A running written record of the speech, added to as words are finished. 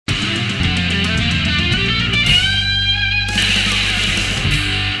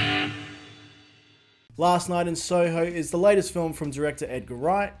Last Night in Soho is the latest film from director Edgar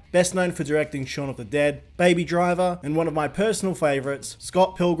Wright, best known for directing Shaun of the Dead, Baby Driver, and one of my personal favourites,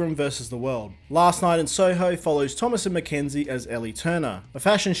 Scott Pilgrim vs. the World. Last Night in Soho follows Thomasin McKenzie as Ellie Turner, a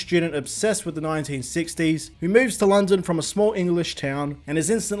fashion student obsessed with the 1960s, who moves to London from a small English town and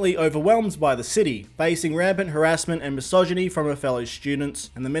is instantly overwhelmed by the city. Facing rampant harassment and misogyny from her fellow students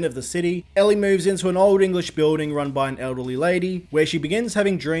and the men of the city, Ellie moves into an old English building run by an elderly lady, where she begins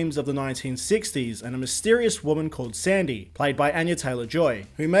having dreams of the 1960s and a mysterious woman called Sandy, played by Anya Taylor-Joy,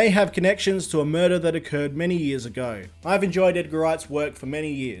 who may have connections to a murder that occurred many years ago. I've enjoyed Edgar Wright's work for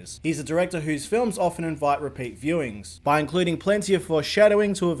many years. He's a director whose films often invite repeat viewings, by including plenty of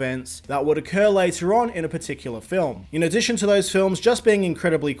foreshadowing to events that would occur later on in a particular film, in addition to those films just being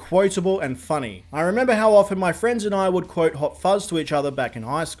incredibly quotable and funny. I remember how often my friends and I would quote Hot Fuzz to each other back in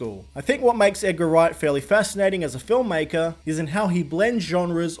high school. I think what makes Edgar Wright fairly fascinating as a filmmaker is in how he blends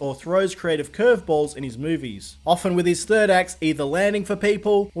genres or throws creative curveballs in his movies, often with his third acts either landing for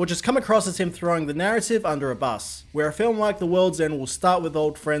people or just come across as him throwing the narrative under a bus, where a film like The World's End will start with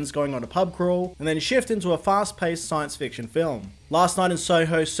old friends going on a pub crawl and then shift into a fast-paced science fiction film. Last Night in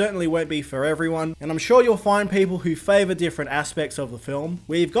Soho certainly won't be for everyone, and I'm sure you'll find people who favour different aspects of the film,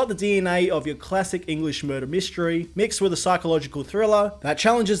 where you've got the DNA of your classic English murder mystery, mixed with a psychological thriller that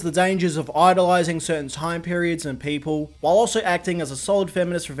challenges the dangers of idolising certain time periods and people, while also acting as a solid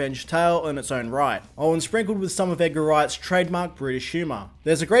feminist revenge tale in its own right, and sprinkled with some of Edgar Wright's trademark British humour.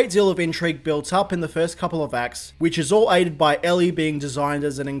 There's a great deal of intrigue built up in the first couple of acts, which is all aided by Ellie being designed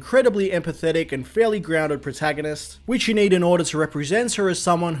as an incredibly empathetic and fairly grounded protagonist, which you need in order to represent her as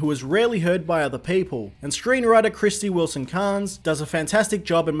someone who is rarely heard by other people, and screenwriter Krysty Wilson-Cairns does a fantastic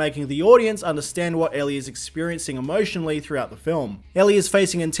job in making the audience understand what Ellie is experiencing emotionally throughout the film. Ellie is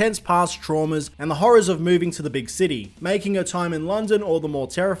facing intense past traumas and the horrors of moving to the big city, making her time in London all the more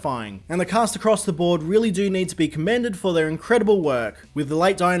terrifying, and the cast across the board really do need to be commended for their incredible work, with the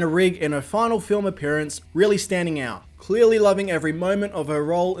late Rigg in her final film appearance really standing out, clearly loving every moment of her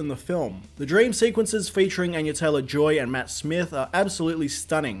role in the film. The dream sequences featuring Anya Taylor-Joy and Matt Smith are absolutely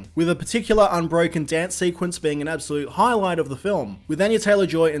stunning, with a particular unbroken dance sequence being an absolute highlight of the film, with Anya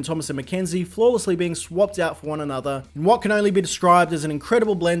Taylor-Joy and Thomasin McKenzie flawlessly being swapped out for one another in what can only be described as an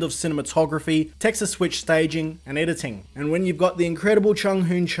incredible blend of cinematography, Texas-switch staging, and editing. And when you've got the incredible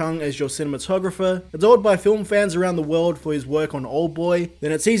Chung-hoon as your cinematographer, adored by film fans around the world for his work on Oldboy,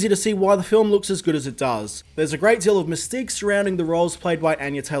 then it's easy to see why the film looks as good as it does. There's a great deal of mystique surrounding the roles played by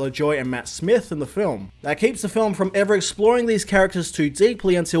Anya Taylor-Joy and Matt Smith in the film that keeps the film from ever exploring these characters too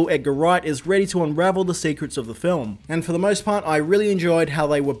deeply until Edgar Wright is ready to unravel the secrets of the film. And for the most part, I really enjoyed how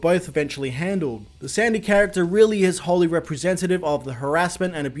they were both eventually handled. The Sandy character really is wholly representative of the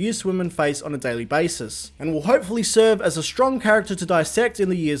harassment and abuse women face on a daily basis, and will hopefully serve as a strong character to dissect in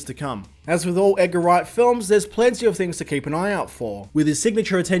the years to come. As with all Edgar Wright films, there's plenty of things to keep an eye out for, with his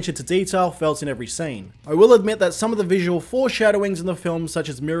signature attention to detail felt in every scene. I will admit that some of the visual foreshadowings in the film, such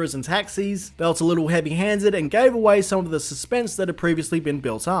as mirrors and taxis, felt a little heavy-handed and gave away some of the suspense that had previously been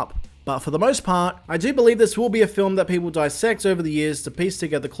built up. But for the most part, I do believe this will be a film that people dissect over the years to piece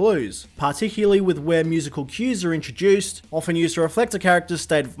together clues, particularly with where musical cues are introduced, often used to reflect a character's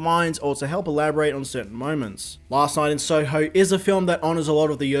state of mind or to help elaborate on certain moments. Last Night in Soho is a film that honours a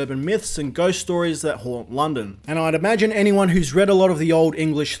lot of the urban myths and ghost stories that haunt London, and I'd imagine anyone who's read a lot of the old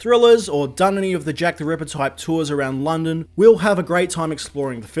English thrillers or done any of the Jack the Ripper type tours around London will have a great time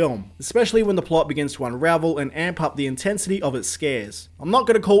exploring the film, especially when the plot begins to unravel and amp up the intensity of its scares. I'm not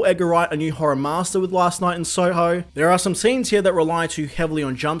going to call Edgar Wright a new horror master with Last Night in Soho. There are some scenes here that rely too heavily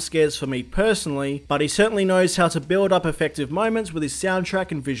on jump scares for me personally, but he certainly knows how to build up effective moments with his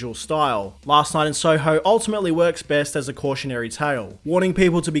soundtrack and visual style. Last Night in Soho ultimately works best as a cautionary tale, warning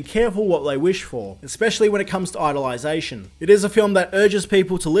people to be careful what they wish for, especially when it comes to Idolisation. It is a film that urges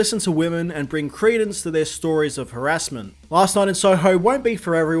people to listen to women and bring credence to their stories of harassment. Last Night in Soho won't be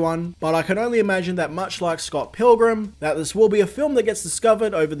for everyone, but I can only imagine that much like Scott Pilgrim, that this will be a film that gets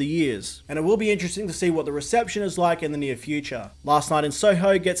discovered over the years, and it will be interesting to see what the reception is like in the near future. Last Night in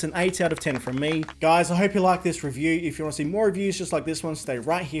Soho gets an 8 out of 10 from me. Guys, I hope you like this review. If you want to see more reviews just like this one, stay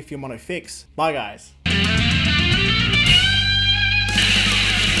right here for your mono fix. Bye guys.